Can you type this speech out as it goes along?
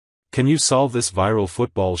Can you solve this viral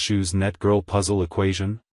football shoes net girl puzzle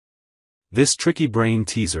equation? This tricky brain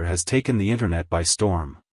teaser has taken the internet by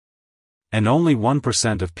storm. And only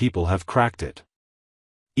 1% of people have cracked it.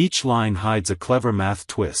 Each line hides a clever math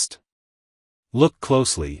twist. Look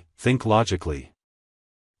closely, think logically.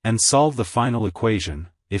 And solve the final equation,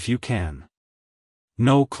 if you can.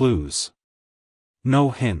 No clues.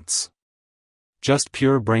 No hints. Just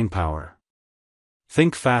pure brainpower.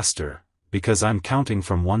 Think faster, because I'm counting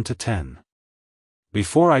from 1 to 10.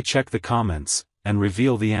 Before I check the comments, and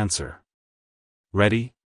reveal the answer.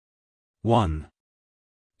 Ready? 1,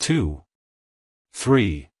 2,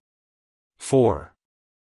 3, 4,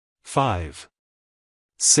 5,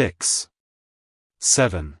 6,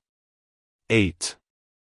 7, 8,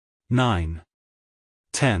 9,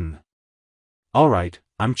 10. Alright,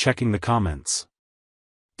 I'm checking the comments.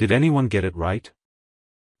 Did anyone get it right?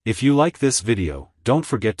 If you like this video, don't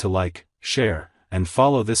forget to like, share, and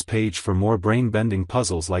follow this page for more brain-bending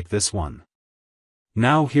puzzles like this one.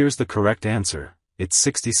 Now here's the correct answer, it's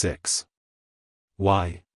 66.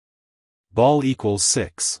 Why? Ball equals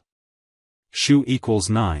 6. Shoe equals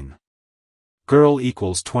 9. Girl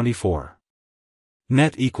equals 24.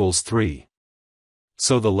 Net equals 3.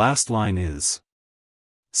 So the last line is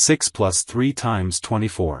 6 plus 3 times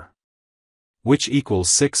 24. Which equals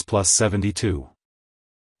 6 plus 72.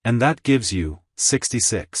 And that gives you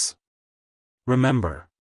 66. Remember,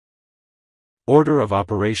 order of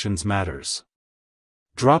operations matters.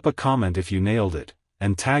 Drop a comment if you nailed it,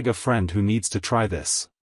 and tag a friend who needs to try this.